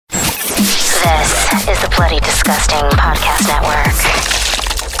is the Bloody Disgusting Podcast Network.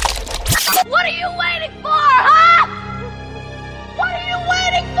 What are you waiting for, huh? What are you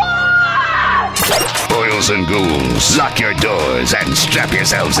waiting for? Boils and ghouls, lock your doors and strap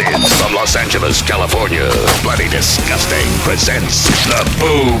yourselves in. From Los Angeles, California, Bloody Disgusting presents the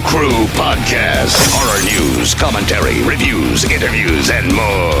Boo Crew Podcast. Horror news, commentary, reviews, interviews, and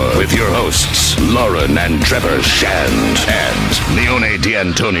more. With your hosts, Lauren and Trevor Shand and Leone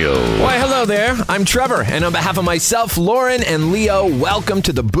D'Antonio. Why, hello there. I'm Trevor, and on behalf of myself, Lauren, and Leo, welcome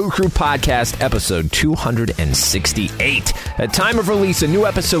to the Boo Crew Podcast, episode 268. At time of release, a new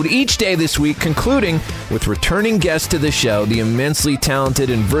episode each day this week, concluding with returning guest to the show, the immensely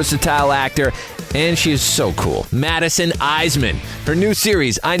talented and versatile actor, and she is so cool, Madison Iseman. Her new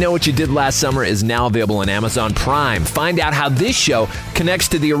series, I Know What You Did Last Summer, is now available on Amazon Prime. Find out how this show connects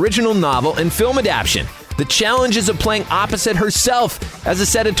to the original novel and film adaptation. The challenges of playing opposite herself as a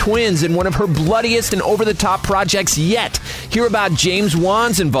set of twins in one of her bloodiest and over-the-top projects yet. Hear about James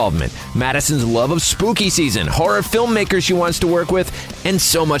Wan's involvement, Madison's love of spooky season, horror filmmakers she wants to work with, and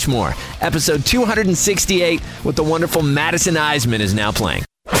so much more. Episode 268 with the wonderful Madison Iseman is now playing.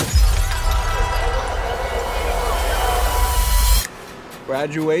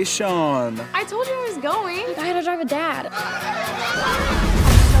 Graduation. I told you I was going. I had to drive a dad. I'm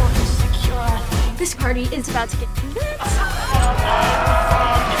so insecure. This party is about to get nuts.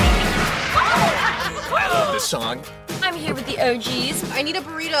 I love this song. I'm here with the OGs. I need a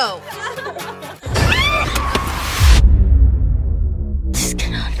burrito. This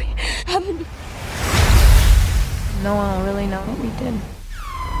cannot be happening. No one will really know what we did.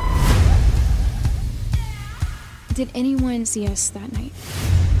 Did anyone see us that night?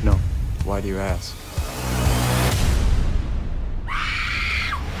 No. Why do you ask?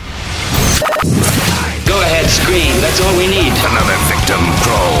 Go ahead, scream. That's all we need. Another victim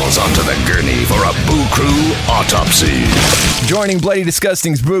crawls onto the gurney for a Boo Crew autopsy. Joining Bloody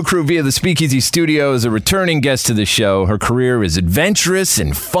Disgusting's Boo Crew via the Speakeasy Studio is a returning guest to the show. Her career is adventurous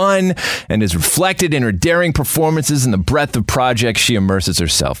and fun and is reflected in her daring performances and the breadth of projects she immerses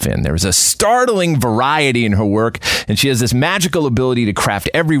herself in. There is a startling variety in her work, and she has this magical ability to craft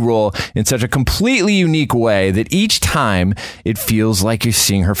every role in such a completely unique way that each time it feels like you're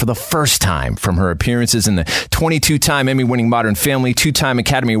seeing her for the first time. From her appearances in the 22-time Emmy-winning Modern Family, 2-time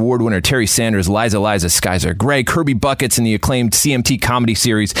Academy Award winner Terry Sanders' Liza Skies Are Gray, Kirby Buckets in the acclaimed CMT comedy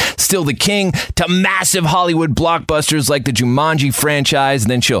series Still the King, to massive Hollywood blockbusters like the Jumanji franchise.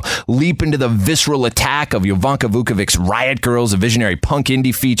 And then she'll leap into the visceral attack of Jovanka Vukovic's Riot Girls, a visionary punk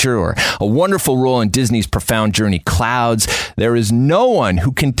indie feature, or a wonderful role in Disney's profound journey Clouds. There is no one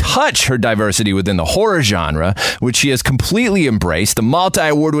who can touch her diversity within the horror genre, which she has completely embraced. The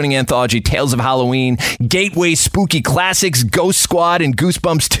multi-award-winning anthology Tales of Halloween, gateway spooky classics Ghost Squad and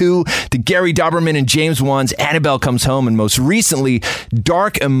Goosebumps 2, to Gary Dauberman and James Wan's Annabelle Comes Home, and most recently,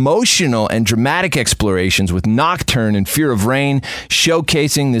 dark, emotional, and dramatic explorations with Nocturne and Fear of Rain,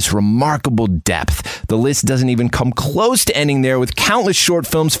 showcasing this remarkable depth. The list doesn't even come close to ending there, with countless short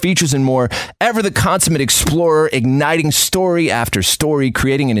films, features, and more. Ever the consummate explorer, igniting story after story,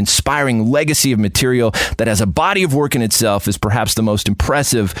 creating an inspiring legacy of material that, as a body of work in itself, is perhaps the most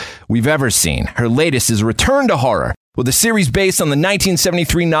impressive we've ever seen. Her latest is a return to horror, with a series based on the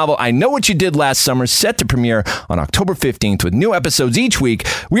 1973 novel I Know What You Did Last Summer, set to premiere on October 15th with new episodes each week.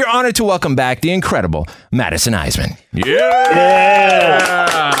 We are honored to welcome back the incredible Madison Iseman. You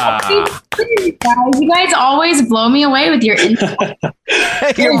guys always blow me away with your insight.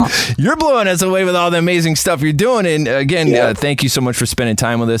 You're blowing us away with all the amazing stuff you're doing. And again, thank you so much for spending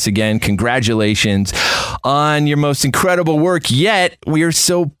time with us again. Congratulations on your most incredible work yet. We are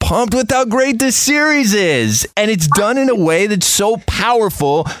so pumped with how great this series is. And it's done in a way that's so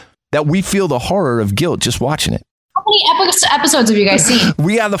powerful that we feel the horror of guilt just watching it. How many episodes have you guys seen?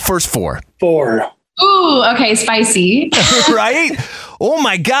 We have the first 4. 4. Ooh, okay, spicy. Right? Oh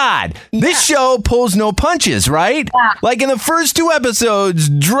my God. This show pulls no punches, right? Yeah. Like in the first 2 episodes,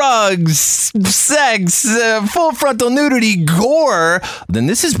 drugs, sex, full frontal nudity, gore. Then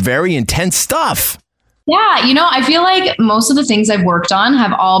this is very intense stuff. Yeah, I feel like most of the things I've worked on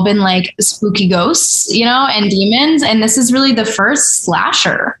have all been like spooky ghosts, and demons. And this is really the first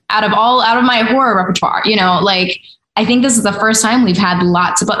slasher out of my horror repertoire, I think this is the first time we've had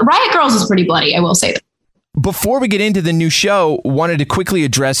lots of Riot Girls is pretty bloody, I will say that. Before we get into the new show, wanted to quickly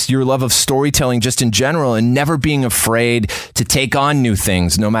address your love of storytelling just in general and never being afraid to take on new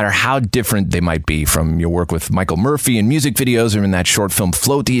things, no matter how different they might be, from your work with Michael Murphy in music videos, or in that short film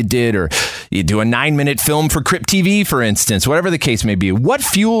Float that you did, or you do a 9-minute film for Crypt TV, for instance, whatever the case may be. What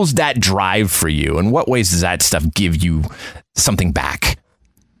fuels that drive for you, and what ways does that stuff give you something back?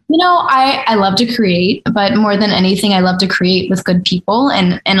 I love to create, but more than anything, I love to create with good people,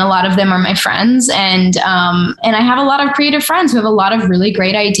 and a lot of them are my friends, and I have a lot of creative friends who have a lot of really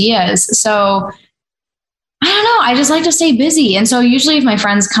great ideas. So I don't know, I just like to stay busy, and so usually if my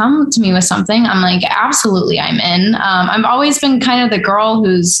friends come to me with something, I'm like, absolutely, I'm in. I've always been kind of the girl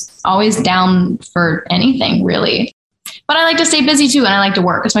who's always down for anything, really, but I like to stay busy too, and I like to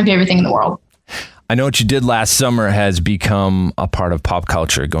work. It's my favorite thing in the world. I Know What You Did Last Summer has become a part of pop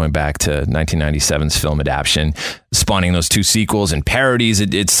culture, going back to 1997's film adaptation, spawning those 2 sequels and parodies.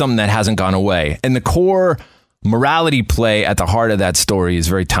 It's something that hasn't gone away. And the core morality play at the heart of that story is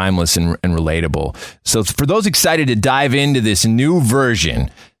very timeless and relatable. So for those excited to dive into this new version,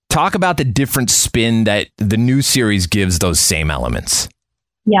 talk about the different spin that the new series gives those same elements.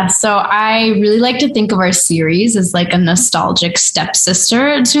 Yeah, so I really like to think of our series as like a nostalgic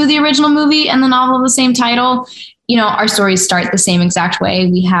stepsister to the original movie and the novel of the same title. Our stories start the same exact way.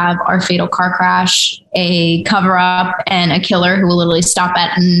 We have our fatal car crash, a cover up, and a killer who will literally stop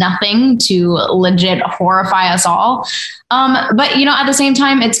at nothing to legit horrify us all. But at the same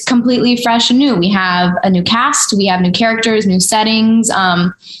time, it's completely fresh and new. We have a new cast, we have new characters, new settings.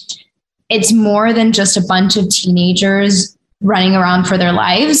 It's more than just a bunch of teenagers running around for their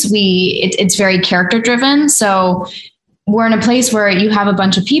lives. It's very character driven. So we're in a place where you have a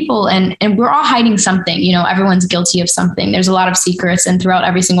bunch of people and we're all hiding something. Everyone's guilty of something. There's a lot of secrets, and throughout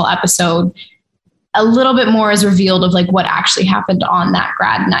every single episode, a little bit more is revealed of like what actually happened on that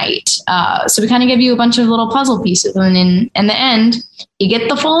grad night. So we kind of give you a bunch of little puzzle pieces, and in the end, you get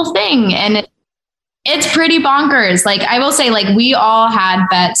the full thing. And it's pretty bonkers. Like, I will say, like, we all had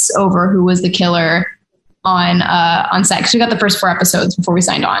bets over who was the killer on set, because we got the first 4 episodes before we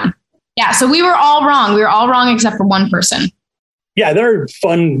signed on. Yeah, so we were all wrong. We were all wrong except for one person. Yeah, there are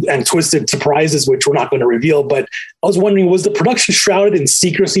fun and twisted surprises, which we're not going to reveal. But I was wondering, was the production shrouded in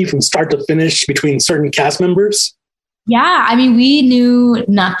secrecy from start to finish between certain cast members? Yeah, I mean, we knew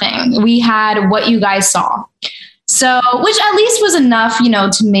nothing. We had what you guys saw. So, which at least was enough,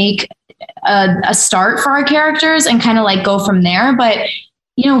 to make a start for our characters and kind of like go from there. But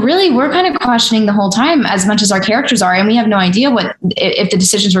really, we're kind of questioning the whole time as much as our characters are. And we have no idea what, if the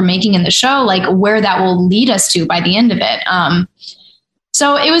decisions we're making in the show, like where that will lead us to by the end of it.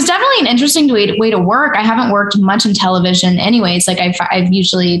 So it was definitely an interesting way to work. I haven't worked much in television anyways. Like I've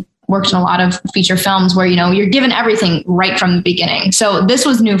usually worked in a lot of feature films where, you're given everything right from the beginning. So this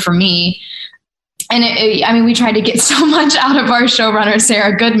was new for me. And we tried to get so much out of our showrunner,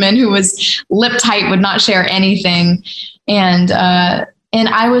 Sarah Goodman, who was lip tight, would not share anything. And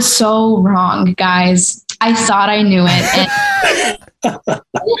I was so wrong, guys. I thought I knew it.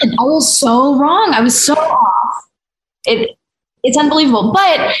 And I was so wrong. I was so off. It's unbelievable.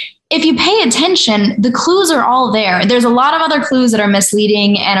 But if you pay attention, the clues are all there. There's a lot of other clues that are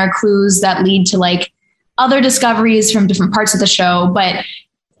misleading and are clues that lead to like other discoveries from different parts of the show. But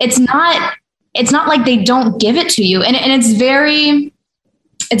it's not like they don't give it to you. And it's very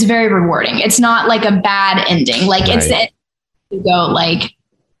rewarding. It's not like a bad ending. Like right. You go like,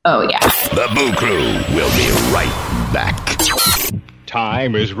 oh yeah. The Boo Crew will be right back.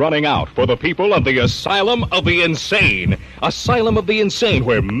 Time is running out for the people of the Asylum of the Insane. Asylum of the Insane,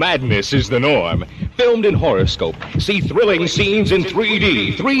 where madness is the norm. Filmed in Horoscope. See thrilling scenes in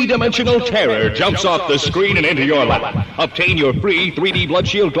 3D. Three-dimensional terror jumps off the screen and into your lap. Obtain your free 3D blood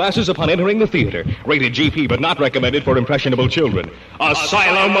shield glasses upon entering the theater. Rated GP, but not recommended for impressionable children.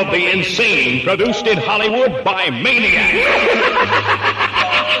 Asylum of the Insane, produced in Hollywood by Maniac.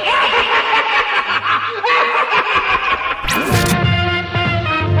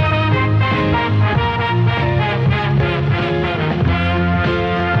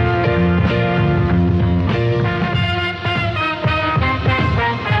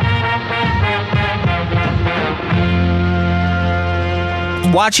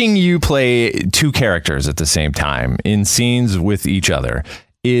 Watching you play 2 characters at the same time in scenes with each other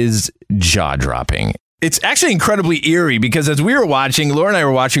is jaw-dropping. It's actually incredibly eerie because as we were watching, Laura and I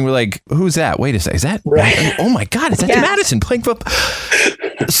were watching, we're like, who's that? Wait a second. Is that? Right. Oh my God. Is that Madison playing football?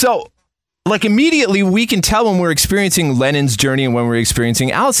 So like immediately we can tell when we're experiencing Lennon's journey and when we're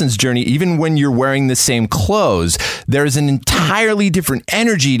experiencing Allison's journey, even when you're wearing the same clothes, there's an entirely different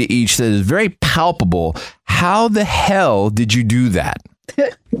energy to each that is very palpable. How the hell did you do that?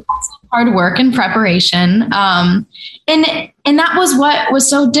 Hard work and preparation. And that was what was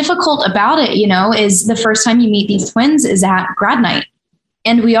so difficult about it, is the first time you meet these twins is at grad night.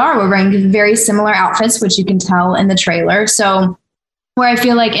 And we're wearing very similar outfits, which you can tell in the trailer. So where I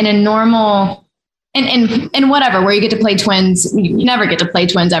feel like in a normal and whatever, where you get to play twins, you never get to play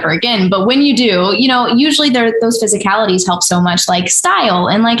twins ever again. But when you do, usually those physicalities help so much, like style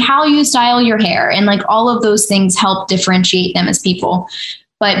and like how you style your hair and like all of those things help differentiate them as people.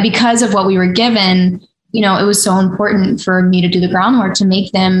 But because of what we were given, it was so important for me to do the groundwork to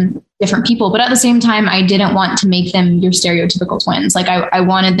make them different people. But at the same time, I didn't want to make them your stereotypical twins. Like I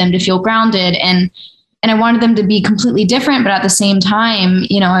wanted them to feel grounded and I wanted them to be completely different. But at the same time,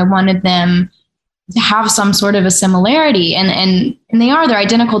 I wanted them to have some sort of a similarity, and they're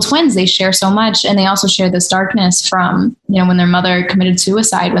identical twins. They share so much, and they also share this darkness from when their mother committed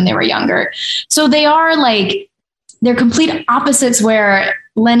suicide when they were younger. So they're complete opposites, where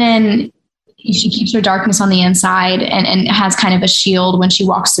Lennon, she keeps her darkness on the inside and has kind of a shield when she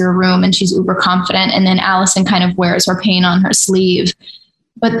walks through a room, and she's uber confident, and then Allison kind of wears her pain on her sleeve.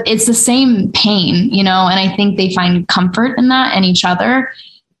 But it's the same pain, and I think they find comfort in that and each other.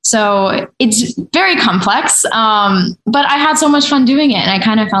 So it's very complex, but I had so much fun doing it, and I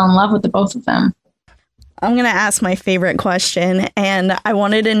kind of fell in love with the both of them. I'm going to ask my favorite question, and I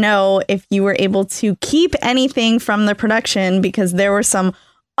wanted to know if you were able to keep anything from the production, because there were some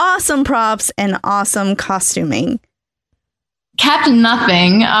awesome props and awesome costuming. Kept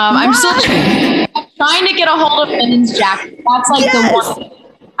nothing. I'm still trying to get a hold of Lynn's jacket. That's the one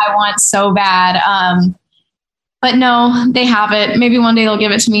I want so bad. But no, they have it. Maybe one day they'll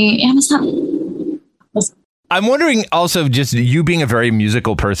give it to me. Amazon. I'm wondering also, just you being a very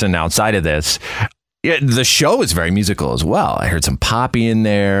musical person outside of this, the show is very musical as well. I heard some Poppy in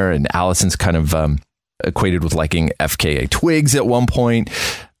there, and Allison's kind of equated with liking FKA Twigs at one point.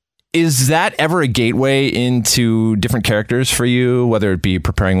 Is that ever a gateway into different characters for you, whether it be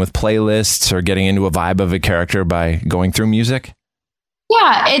preparing with playlists or getting into a vibe of a character by going through music?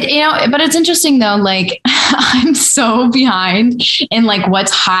 Yeah, but it's interesting though, like I'm so behind in like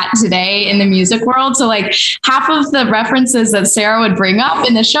what's hot today in the music world. So like half of the references that Sarah would bring up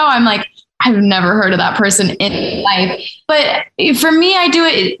in the show, I'm like, I've never heard of that person in life. But for me, I do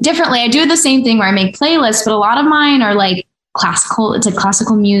it differently. I do the same thing where I make playlists, but a lot of mine are like classical. It's like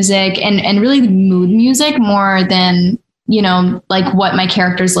classical music and really mood music more than, like what my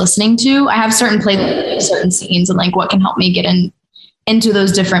character's listening to. I have certain playlists, certain scenes, and like what can help me get into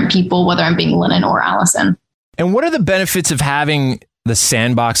those different people, whether I'm being Lennon or Allison. And what are the benefits of having the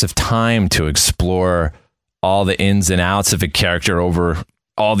sandbox of time to explore all the ins and outs of a character over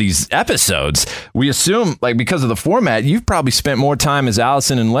all these episodes? We assume, like, because of the format, you've probably spent more time as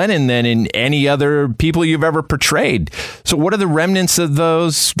Allison and Lennon than in any other people you've ever portrayed. So what are the remnants of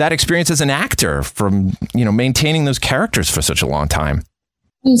that experience as an actor from, maintaining those characters for such a long time?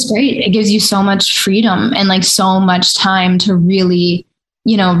 It's great. It gives you so much freedom and like so much time to really,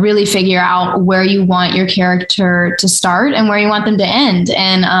 really figure out where you want your character to start and where you want them to end.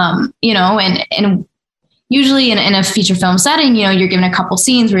 And, and usually in a feature film setting, you're given a couple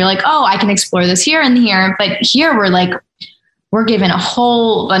scenes where you're like, oh, I can explore this here and here. But here we're given a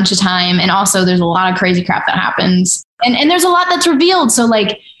whole bunch of time. And also there's a lot of crazy crap that happens and there's a lot that's revealed. So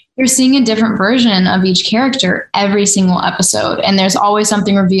like, you're seeing a different version of each character every single episode. And there's always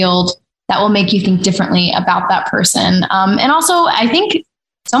something revealed that will make you think differently about that person. And also, I think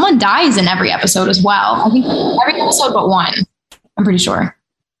someone dies in every episode as well. I think every episode but one, I'm pretty sure.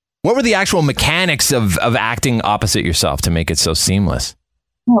 What were the actual mechanics of acting opposite yourself to make it so seamless?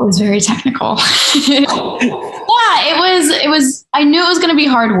 Well, it was very technical. It was, I knew it was going to be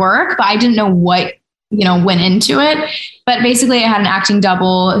hard work, but I didn't know what went into it. But basically I had an acting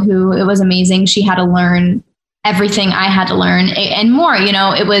double who, it was amazing. She had to learn everything I had to learn and more,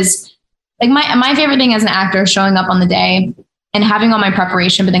 it was like my favorite thing as an actor, showing up on the day and having all my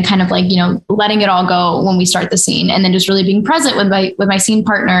preparation, but then kind of like, letting it all go when we start the scene and then just really being present with my scene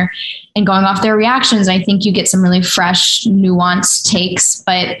partner and going off their reactions. I think you get some really fresh, nuanced takes,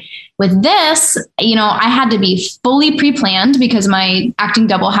 but with this, I had to be fully pre-planned because my acting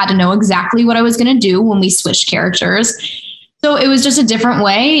double had to know exactly what I was going to do when we switched characters. So it was just a different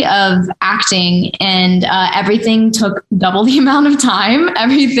way of acting, and everything took double the amount of time.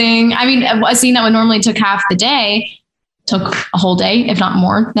 A scene that would normally took half the day took a whole day, if not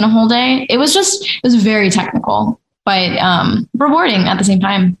more than a whole day. It was very technical, but rewarding at the same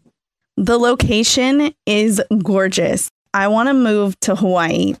time. The location is gorgeous. I want to move to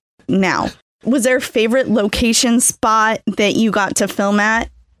Hawaii. Now, was there a favorite location spot that you got to film at?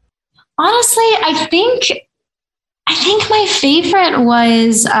 Honestly, I think my favorite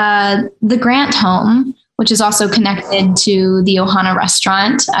was the Grant home, which is also connected to the Ohana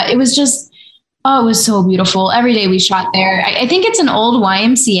restaurant. It was so beautiful. Every day we shot there. I think it's an old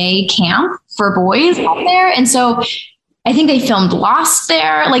YMCA camp for boys out there. And so I think they filmed Lost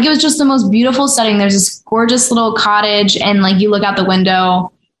there. Like, it was just the most beautiful setting. There's this gorgeous little cottage, and like you look out the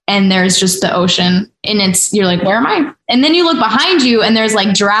window and there's just the ocean, and you're like, where am I? And then you look behind you and there's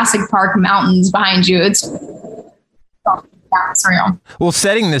like Jurassic Park mountains behind you. It's surreal. Well,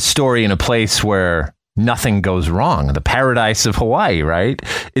 setting this story in a place where nothing goes wrong, the paradise of Hawaii, right?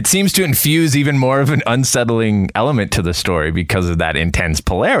 It seems to infuse even more of an unsettling element to the story because of that intense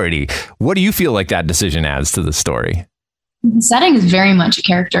polarity. What do you feel like that decision adds to the story? The setting is very much a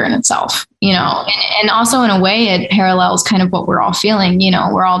character in itself, you know, and also in a way it parallels kind of what we're all feeling. You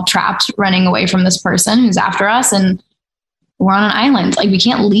know, we're all trapped running away from this person who's after us, and we're on an island. Like, we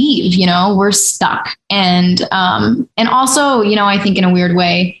can't leave, you know, we're stuck. And also, you know, I think in a weird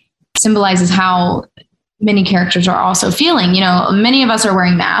way symbolizes how many characters are also feeling. You know, many of us are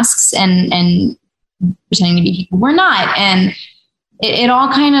wearing masks and pretending to be people we're not. And it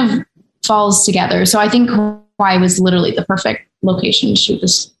all kind of falls together. So I think Hawaii was literally the perfect location to shoot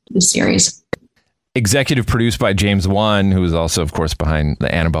this series. Executive produced by James Wan, who is also, of course, behind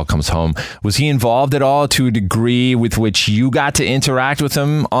the Annabelle Comes Home. Was he involved at all to a degree with which you got to interact with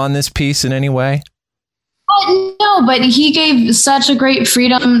him on this piece in any way? No, but he gave such a great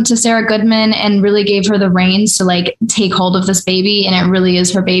freedom to Sarah Goodman and really gave her the reins to like take hold of this baby. And it really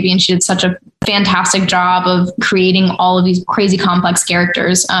is her baby. And she did such a fantastic job of creating all of these crazy complex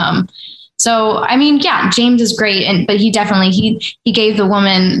characters. So, I mean, yeah, James is great. But he definitely, he gave the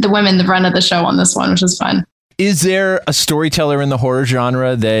women the run of the show on this one, which was fun. Is there a storyteller in the horror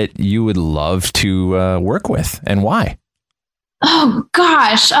genre that you would love to work with, and why? Oh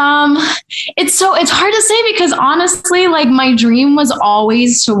gosh. It's hard to say because honestly, like, my dream was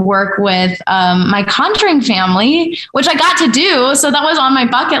always to work with my Conjuring family, which I got to do. So that was on my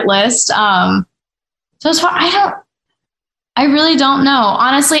bucket list. So as far, I really don't know.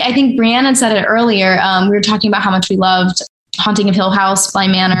 Honestly, I think Brianne had said it earlier. We were talking about how much we loved Haunting of Hill House, Bly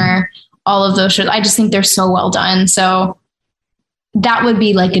Manor, all of those shows. I just think they're so well done. So that would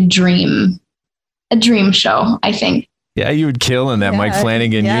be like a dream show, I think. Yeah, you would kill in that Mike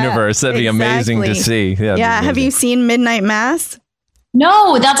Flanagan universe. That'd be amazing to see. Yeah. Have you seen Midnight Mass?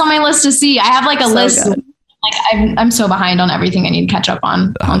 No, that's on my list to see. I have like a list. Good. Like, I'm so behind on everything I need to catch up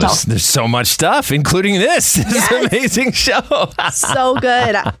on. There's so much stuff, including this. This is an amazing show. So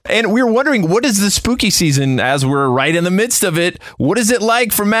good. And we were wondering, what is the spooky season as we're right in the midst of it? What is it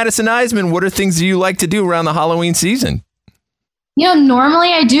like for Madison Iseman? What are things that you like to do around the Halloween season? You know,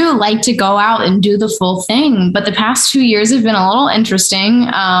 normally I do like to go out and do the full thing, but the past 2 years have been a little interesting.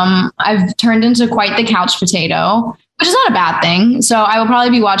 I've turned into quite the couch potato, which is not a bad thing. So I will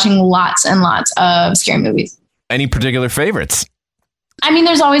probably be watching lots and lots of scary movies. Any particular favorites? I mean,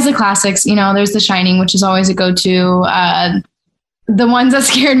 there's always the classics. You know, there's The Shining, which is always a go-to. The ones that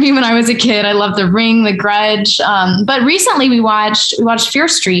scared me when I was a kid. I love The Ring, The Grudge. But recently we watched Fear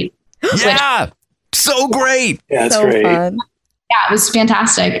Street. Yeah, so great. Yeah, it's so great. Fun. Yeah, it was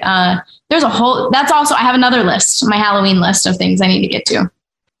fantastic. There's a whole, that's also, I have another list, my Halloween list of things I need to get to.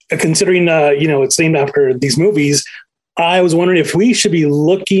 Considering, it's named after these movies, I was wondering if we should be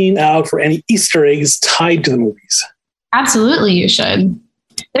looking out for any Easter eggs tied to the movies. Absolutely, you should.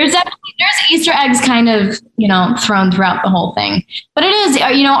 There's Easter eggs kind of, thrown throughout the whole thing. But it is,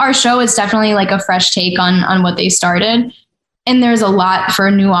 our show is definitely like a fresh take on what they started. And there's a lot for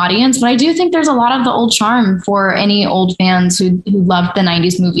a new audience, but I do think there's a lot of the old charm for any old fans who loved the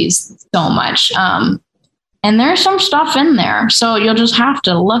 90s movies so much. And there's some stuff in there, so you'll just have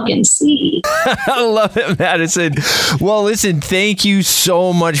to look and see. I love it, Madison. Well, listen, thank you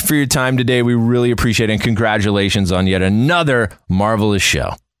so much for your time today. We really appreciate it, and congratulations on yet another marvelous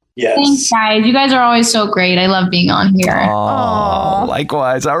show. Yes. Thanks, guys. You guys are always so great. I love being on here. Oh,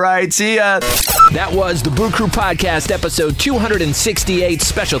 likewise. All right. See ya. That was the Boo Crew Podcast, episode 268.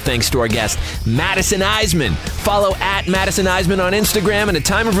 Special thanks to our guest, Madison Iseman. Follow at Madison Iseman on Instagram. And at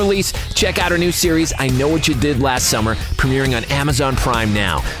time of release, check out our new series, I Know What You Did Last Summer, premiering on Amazon Prime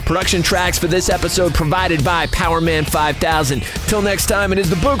now. Production tracks for this episode provided by Powerman 5000. Till next time, it is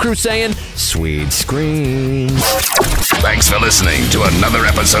the Boo Crew saying, sweet screams. Thanks for listening to another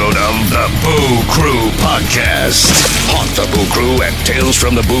episode of the Boo Crew Podcast. Haunt the Boo Crew at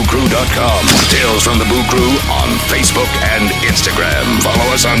talesfromthebooCrew.com. Tales from the Boo Crew on Facebook and Instagram. Follow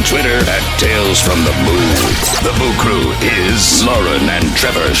us on Twitter at Tales from the Boo. The Boo Crew is Lauren and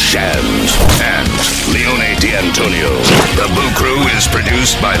Trevor Shand and Leone D'Antonio. The Boo Crew is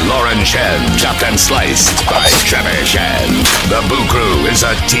produced by Lauren Shand, chopped and sliced by Trevor Shand. The Boo Crew is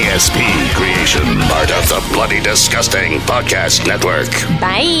a TSP creation, part of the Bloody Disgusting Podcast Network.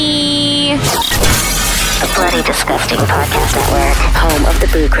 Bye. The Bloody Disgusting Podcast Network, home of the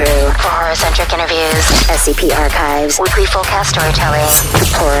Boo Crew. For horror-centric interviews SCP archives, weekly full cast storytelling,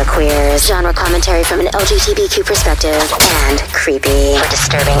 horror queers, genre commentary from an LGBTQ perspective, and creepy for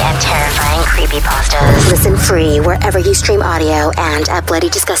disturbing and terrifying creepypastas. Listen free wherever you stream audio and at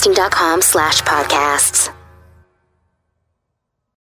bloodydisgusting.com/podcasts.